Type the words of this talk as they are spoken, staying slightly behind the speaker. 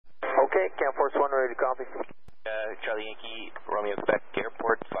Okay, Camp Force 1 ready to copy. Charlie Yankee, Romeo, Quebec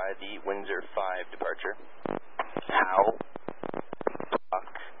Airport via the Windsor 5 departure. How?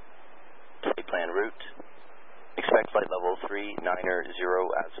 Block. Flight plan route. Expect flight level 390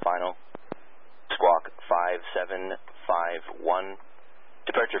 as final. Squawk 5751.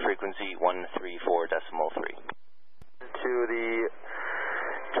 Departure frequency 134.3. To the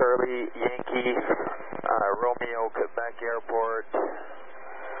Charlie Yankee, Romeo, Quebec Airport,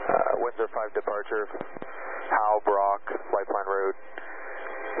 Windsor 5 departure. How, Brock, flight plan route.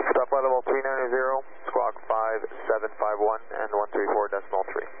 Stop flight level 390, squawk 5751 and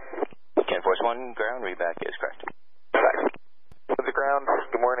 134.3. Camp Force 1, ground, readback is correct. Thanks. To the ground,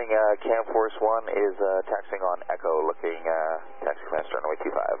 good morning, Camp Force 1 is taxiing on Echo, looking taxi master runway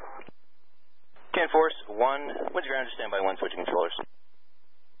 25. Camp Force 1, Windsor ground, stand by 1, switching controllers.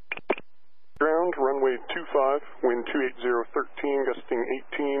 Ground, runway 25, wind 28013, gusting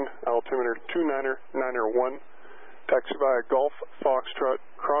 18, altimeter 29091, taxi via Golf, Foxtrot,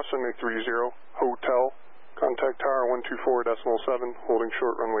 cross runway 30, hotel, contact tower 124.7, holding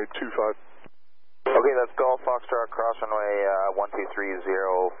short runway 25. Okay, that's Golf, Foxtrot, cross runway 1230,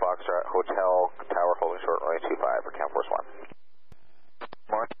 Foxtrot, hotel, tower holding short runway 25 for Camp Force 1.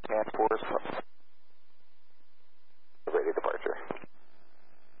 Mark, Camp Force 1. Ready departure.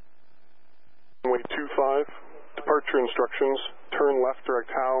 Runway 25, departure instructions, turn left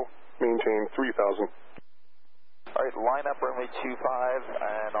direct Howe, maintain 3000. Alright, line up runway 25,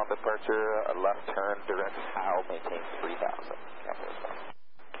 and on departure, left turn direct Howe, maintain 3000.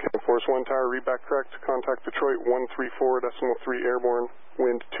 Camp Force 1, tower readback correct, contact Detroit 134.3 airborne,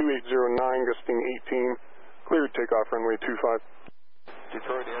 wind 2809, gusting 18, cleared takeoff runway 25.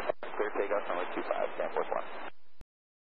 Detroit Air, clear takeoff runway 25, Camp Force 1.